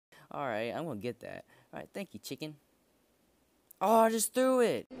Alright, I'm gonna get that. Alright, thank you, chicken. Oh, I just threw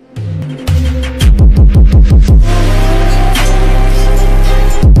it!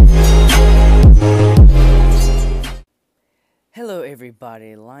 Hello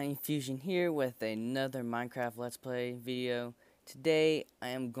everybody, Lion Fusion here with another Minecraft Let's Play video. Today, I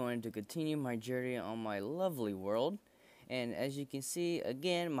am going to continue my journey on my lovely world. And as you can see,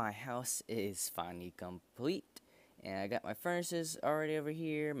 again, my house is finally complete. And I got my furnaces already over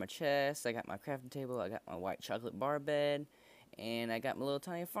here, my chest, I got my crafting table, I got my white chocolate bar bed, and I got my little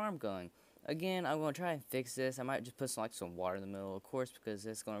tiny farm going. Again, I'm going to try and fix this. I might just put some water in the middle, of course, because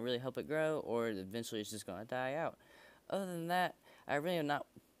it's going to really help it grow, or eventually it's just going to die out. Other than that, I really have not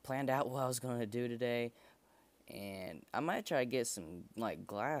planned out what I was going to do today, and I might try to get some,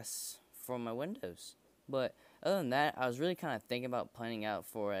 glass for my windows. But other than that, I was really kind of thinking about planning out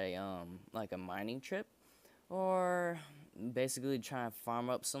for a, a mining trip, or basically trying to farm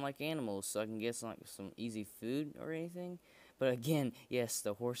up some animals so I can get some easy food or anything. But again, yes,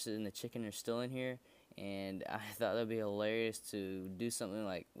 the horses and the chicken are still in here, and I thought that'd be hilarious to do something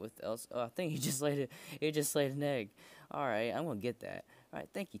with else. Oh, I think he just laid an egg. All right, I'm gonna get that. All right,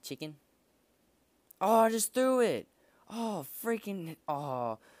 thank you, chicken. Oh, I just threw it. Oh, freaking!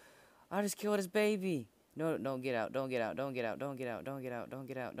 Oh, I just killed his baby. No, don't get out, don't get out, don't get out, don't get out, don't get out, don't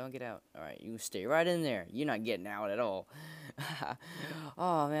get out, don't get out. Alright, you stay right in there. You're not getting out at all.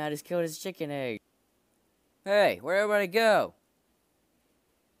 Oh, man, I just killed his chicken egg. Hey, where'd everybody go?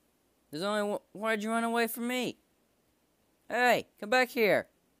 There's only one. Why'd you run away from me? Hey, come back here.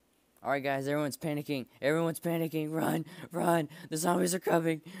 Alright, guys, everyone's panicking. Everyone's panicking. Run, run. The zombies are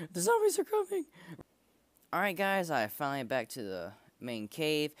coming. The zombies are coming. Alright, guys, I finally am back to the main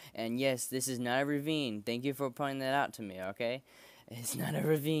cave, and yes, this is not a ravine. Thank you for pointing that out to me, okay? It's not a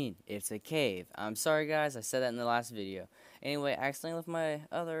ravine, it's a cave. I'm sorry, guys, I said that in the last video. Anyway, I accidentally left my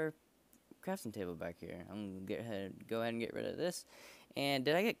other crafting table back here. I'm gonna go ahead and get rid of this. And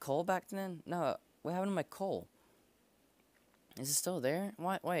did I get coal back then? No, what happened to my coal? Is it still there?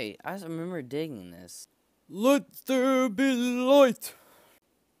 What? Wait, I remember digging this. Let there be light!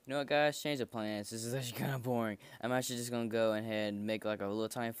 You know what, guys? Change of plans. This is actually kind of boring. I'm actually just going to go ahead and make a little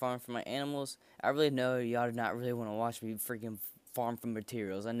tiny farm for my animals. I really know y'all do not really want to watch me freaking farm for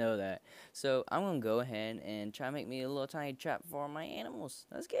materials. I know that. So I'm going to go ahead and try to make me a little tiny trap for my animals.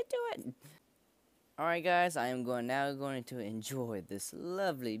 Let's get to it. Alright, guys. I am now going to enjoy this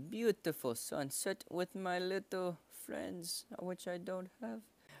lovely, beautiful sunset with my little friends, which I don't have.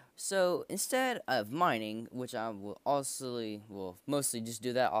 So instead of mining, which I will mostly just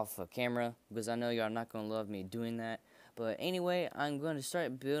do that off of camera, because I know y'all are not going to love me doing that. But anyway, I'm going to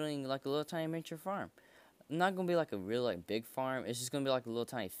start building a little tiny miniature farm. Not going to be a real big farm. It's just going to be a little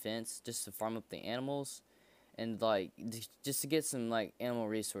tiny fence just to farm up the animals. And just to get some animal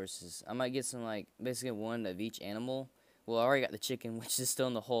resources. I might get some basically one of each animal. Well, I already got the chicken, which is still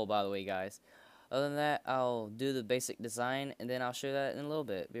in the hole, by the way, guys. Other than that, I'll do the basic design, and then I'll show that in a little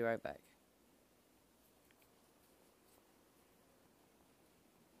bit. Be right back.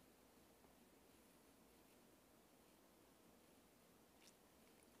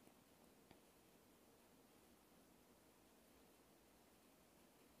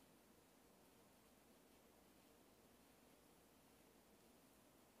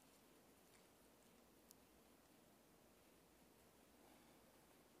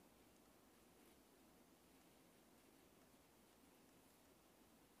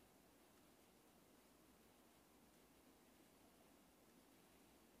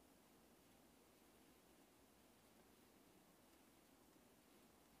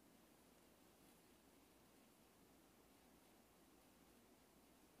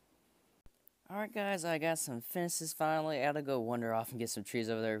 Alright, guys, I got some fences finally. I had to go wander off and get some trees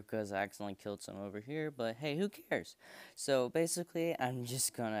over there because I accidentally killed some over here. But hey, who cares? So basically, I'm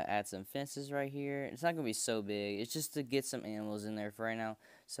just going to add some fences right here. It's not going to be so big. It's just to get some animals in there for right now.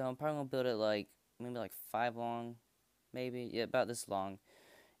 So I'm probably going to build it maybe 5 long. Maybe. Yeah, about this long.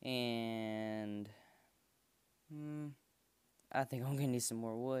 And I think I'm going to need some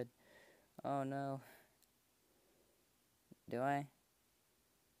more wood. Oh no. Do I?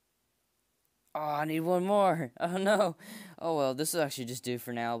 Oh, I need one more. Oh, no. Oh, well, this will actually just do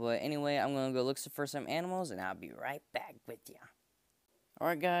for now. But anyway, I'm going to go look for some animals, and I'll be right back with you.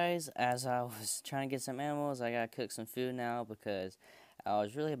 Alright, guys. As I was trying to get some animals, I got to cook some food now because I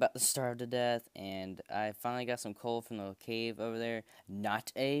was really about to starve to death. And I finally got some coal from the cave over there.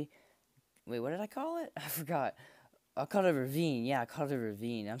 Wait, what did I call it? I forgot. I called it a ravine. Yeah, I called it a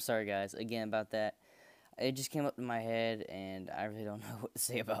ravine. I'm sorry, guys, again about that. It just came up in my head, and I really don't know what to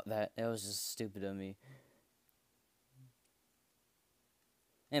say about that. It was just stupid of me.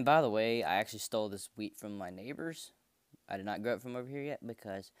 And by the way, I actually stole this wheat from my neighbors. I did not grow it from over here yet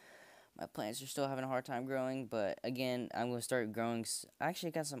because my plants are still having a hard time growing. But again, I'm going to start growing. I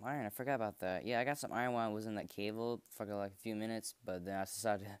actually got some iron. I forgot about that. Yeah, I got some iron while I was in that cave for like a few minutes. But then I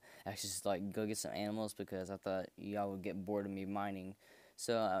decided to actually just like go get some animals because I thought y'all would get bored of me mining.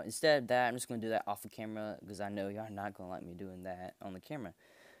 So instead of that, I'm just going to do that off the camera because I know y'all are not going to like me doing that on the camera.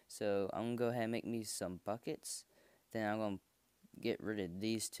 So I'm going to go ahead and make me some buckets. Then I'm going to get rid of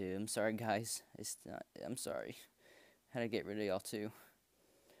these two. I'm sorry, guys. I'm sorry. Had to get rid of y'all too.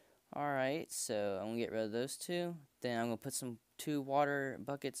 Alright, so I'm going to get rid of those two. Then I'm going to put some 2 water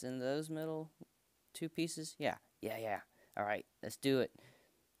buckets in those middle 2 pieces. Yeah. Alright, let's do it.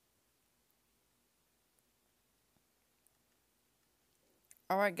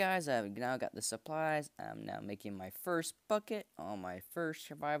 Alright, guys, I've now got the supplies. I'm now making my first bucket on my first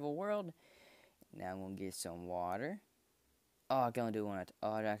survival world. Now I'm going to get some water. Oh, I can only do one.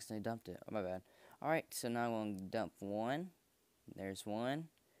 Oh, I accidentally dumped it. Oh, my bad. Alright, so now I'm going to dump 1. There's 1.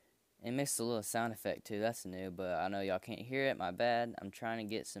 It makes a little sound effect too. That's new, but I know y'all can't hear it. My bad. I'm trying to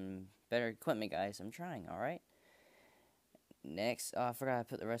get some better equipment, guys. I'm trying, alright? Next, oh, I forgot to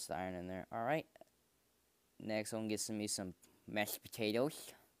put the rest of the iron in there. Alright. Next, I'm going to get me some mashed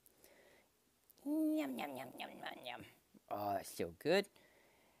potatoes. Yum, yum, yum, yum, yum, yum. Oh, that's so good.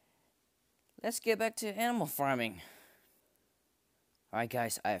 Let's get back to animal farming. Alright,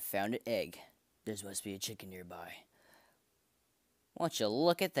 guys, I have found an egg. There must be a chicken nearby. Why don't you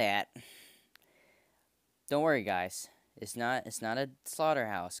look at that? Don't worry, guys. It's not a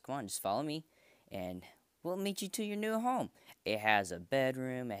slaughterhouse. Come on, just follow me, and we'll meet you to your new home. It has a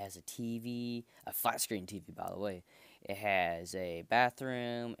bedroom. It has a TV, a flat screen TV, by the way. It has a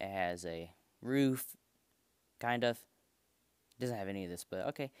bathroom. It has a roof, kind of. It doesn't have any of this, but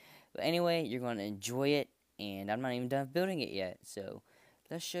okay. But anyway, you're going to enjoy it, and I'm not even done building it yet. So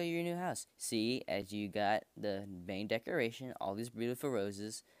let's show you your new house. See, as you got the main decoration, all these beautiful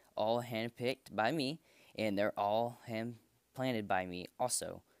roses, all handpicked by me, and they're all hand planted by me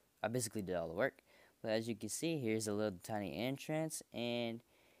also. I basically did all the work. But as you can see, here's a little tiny entrance, and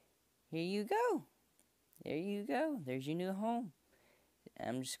here you go. There you go. There's your new home.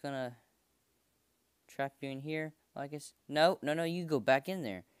 I'm just gonna trap you in here. Well, I guess no, you go back in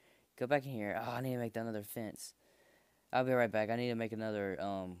there. Go back in here. Oh, I need to make another fence. I'll be right back. I need to make another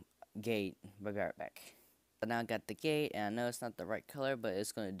gate. I'll be right back. But now I got the gate, and I know it's not the right color, but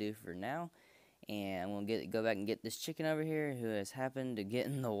it's gonna do for now. And I'm gonna go back and get this chicken over here who has happened to get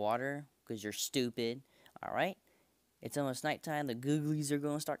in the water because you're stupid. All right. It's almost nighttime. The googlies are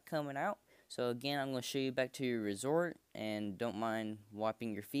gonna start coming out. So again, I'm gonna show you back to your resort, and don't mind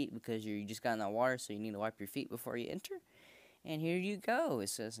wiping your feet because you just got in that water, so you need to wipe your feet before you enter. And here you go. It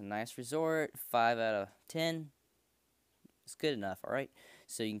says a nice resort, 5 out of 10. It's good enough, alright?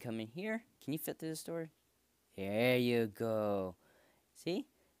 So you can come in here. Can you fit through this door? There you go. See?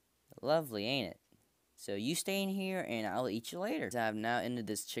 Lovely, ain't it? So you stay in here, and I'll eat you later. I've now ended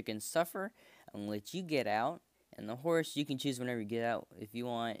this chicken suffer. I'm gonna let you get out. And the horse, you can choose whenever you get out if you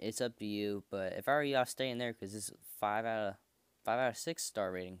want. It's up to you. But if I were you, I'll stay in there because this is 5 out of 6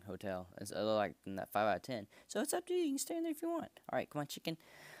 star rating hotel. It's like in that 5 out of 10. So it's up to you. You can stay in there if you want. All right, come on, chicken.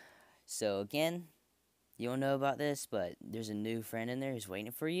 So again, you don't know about this, but there's a new friend in there who's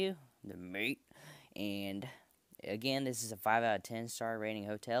waiting for you, the mate. And again, this is a 5 out of 10 star rating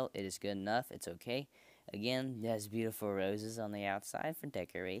hotel. It is good enough. It's okay. Again, it has beautiful roses on the outside for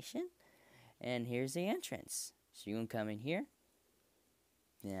decoration. And here's the entrance. So you're going to come in here.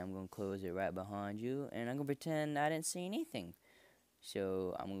 Then I'm going to close it right behind you. And I'm going to pretend I didn't see anything.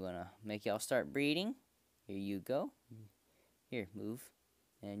 So I'm going to make y'all start breeding. Here you go. Here, move.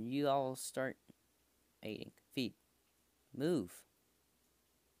 And you all start eating. Feed. Move.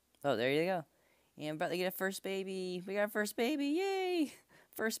 Oh, there you go. And I'm about to get a first baby. We got a first baby. Yay!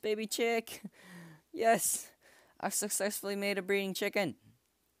 First baby chick. Yes. I've successfully made a breeding chicken.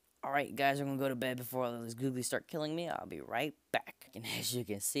 Alright, guys, I'm going to go to bed before all those googlies start killing me. I'll be right back. And as you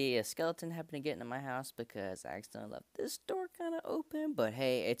can see, a skeleton happened to get into my house because I accidentally left this door kind of open. But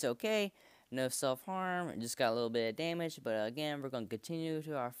hey, it's okay. No self-harm. Just got a little bit of damage. But again, we're going to continue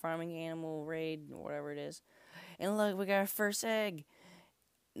to our farming animal raid, or whatever it is. And look, we got our first egg.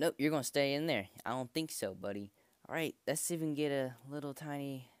 Nope, you're going to stay in there. I don't think so, buddy. Alright, let's see if we can get a little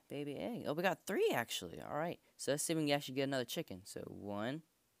tiny baby egg. Oh, we got 3, actually. Alright, so let's see if we can actually get another chicken. So, 1.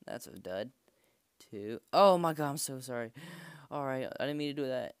 That's a dud. 2. Oh my god, I'm so sorry. Alright, I didn't mean to do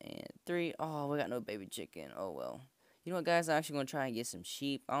that. And 3. Oh, we got no baby chicken. Oh well. You know what, guys? I'm actually going to try and get some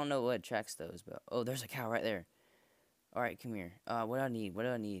sheep. I don't know what attracts those, but... Oh, there's a cow right there. Alright, come here. What do I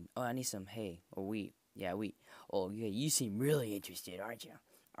need? Oh, I need some hay or wheat. Yeah, wheat. Oh, yeah, you seem really interested, aren't you?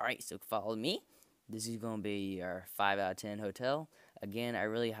 Alright, so follow me. This is going to be our 5 out of 10 hotel. Again, I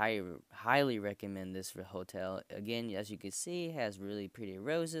really highly recommend this hotel. Again, as you can see, it has really pretty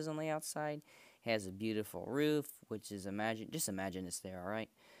roses on the outside. It has a beautiful roof, which is just imagine it's there, alright?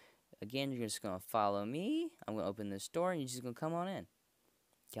 Again, you're just going to follow me. I'm going to open this door, and you're just going to come on in.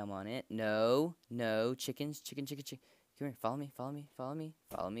 Come on in. No, chickens, chicken. Come here, follow me. Follow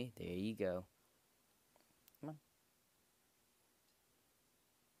me. There you go. Come on.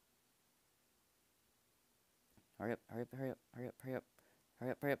 Hurry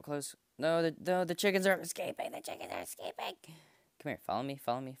up, close. No, the chickens are escaping. Come here, follow me.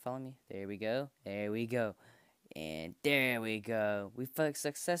 There we go. And there we go. We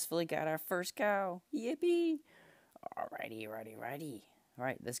successfully got our first cow. Yippee! Alrighty.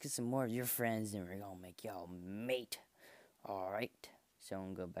 Alright, let's get some more of your friends and we're gonna make y'all mate. Alright, so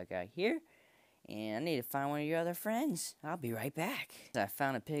I'm gonna go back out here. And I need to find one of your other friends. I'll be right back. I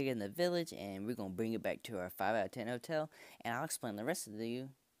found a pig in the village, and we're going to bring it back to our 5 out of 10 hotel, and I'll explain the rest of you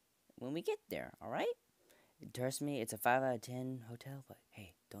when we get there, alright? Trust me, it's a 5 out of 10 hotel, but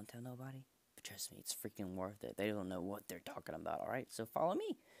hey, don't tell nobody. But trust me, it's freaking worth it. They don't know what they're talking about, alright? So follow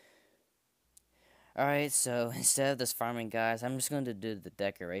me. Alright, so instead of this farming, guys, I'm just going to do the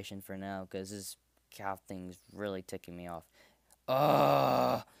decoration for now, because this cow thing's really ticking me off.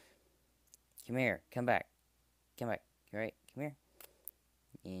 Oh! Come here. Come back. Alright, come here.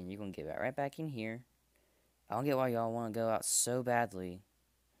 And you're going to get right back in here. I don't get why y'all want to go out so badly.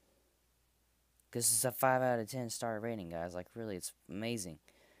 Because it's a 5 out of 10 star rating, guys. Like, really, it's amazing.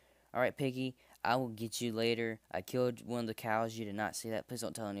 Alright, Piggy. I will get you later. I killed one of the cows. You did not see that. Please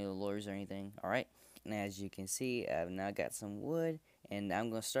don't tell any of the lawyers or anything. Alright? And as you can see, I've now got some wood. And I'm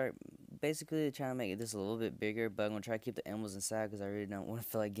going to start basically trying to make this a little bit bigger. But I'm going to try to keep the animals inside because I really don't want to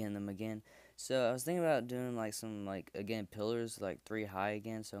feel like getting them again. So I was thinking about doing like some again pillars like 3 high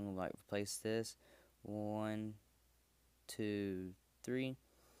again. So I'm gonna like replace this 1, 2, 3.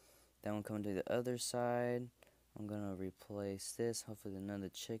 Then I'm coming to the other side. I'm gonna replace this. Hopefully none of the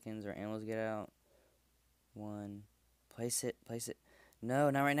chickens or animals get out. 1. Place it.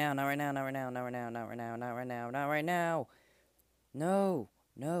 No, not right now. No,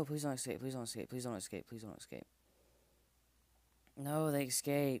 please don't escape. No, they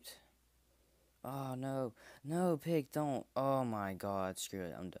escaped. Oh, no, pig, don't. Oh my god, screw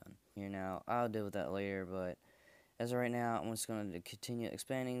it, I'm done. Here now, I'll deal with that later, but as of right now, I'm just going to continue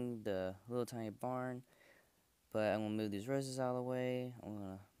expanding the little tiny barn. But I'm going to move these roses out of the way. I'm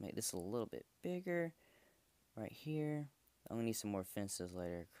going to make this a little bit bigger. Right here. I'm going to need some more fences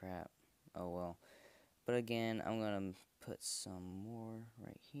later, crap. Oh well. But again, I'm going to put some more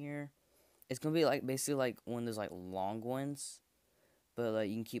right here. It's going to be like basically like one of those like long ones. But like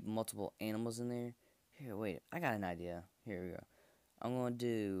you can keep multiple animals in there. Here, wait, I got an idea. Here we go. I'm gonna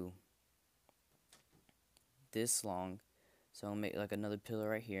do this long, so I'll make like another pillar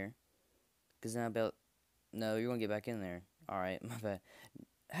right here. Cause then no, you're gonna get back in there. All right, my bad.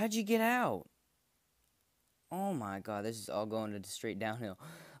 How'd you get out? Oh my god, this is all going to straight downhill.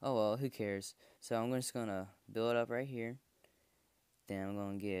 Oh well, who cares? So I'm just gonna build it up right here. Then I'm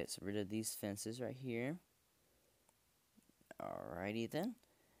gonna get rid of these fences right here. Alrighty then.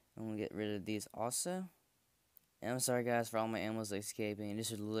 I'm gonna get rid of these also. And I'm sorry guys for all my animals escaping. This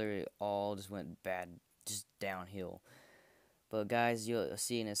is literally all just went bad, just downhill. But guys, you'll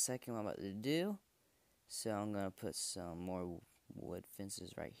see in a second what I'm about to do. So I'm gonna put some more wood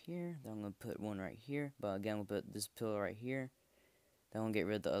fences right here. Then I'm gonna put one right here. But again, we'll put this pillar right here. Then we'll get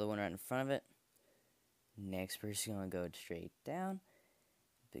rid of the other one right in front of it. Next, we're just gonna go straight down.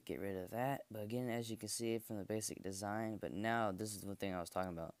 But get rid of that. But again, as you can see from the basic design. But now, this is the thing I was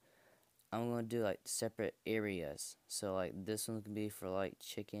talking about. I'm going to do like separate areas. So like this one can be for like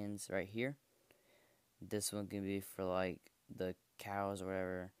chickens right here. This one can be for like the cows or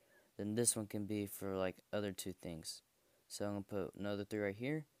whatever. Then this one can be for like other 2 things. So I'm going to put another 3 right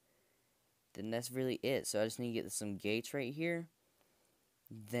here. Then that's really it. So I just need to get some gates right here.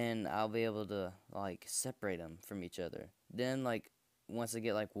 Then I'll be able to like separate them from each other. Then like once I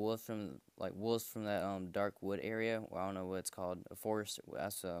get like wolves from that dark wood area, well, I don't know what it's called, a forest,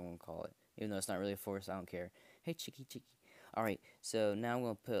 that's what I'm gonna call it. Even though it's not really a forest, I don't care. Hey, Chicky. Alright, so now I'm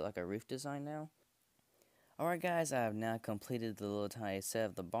gonna put like a roof design now. Alright guys, I have now completed the little tiny set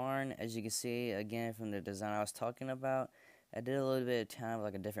of the barn. As you can see, again, from the design I was talking about, I did a little bit of kind of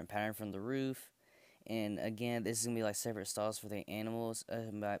like a different pattern from the roof. And again, this is going to be like separate stalls for the animals.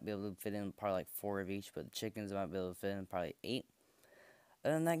 I might be able to fit in probably like 4 of each, but the chickens might be able to fit in probably 8.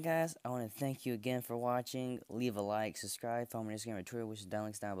 Other than that, guys, I want to thank you again for watching. Leave a like, subscribe, follow me on Instagram and Twitter, which is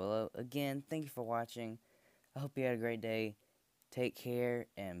links down below. Again, thank you for watching. I hope you had a great day. Take care,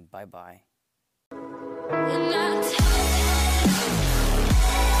 and bye-bye. And I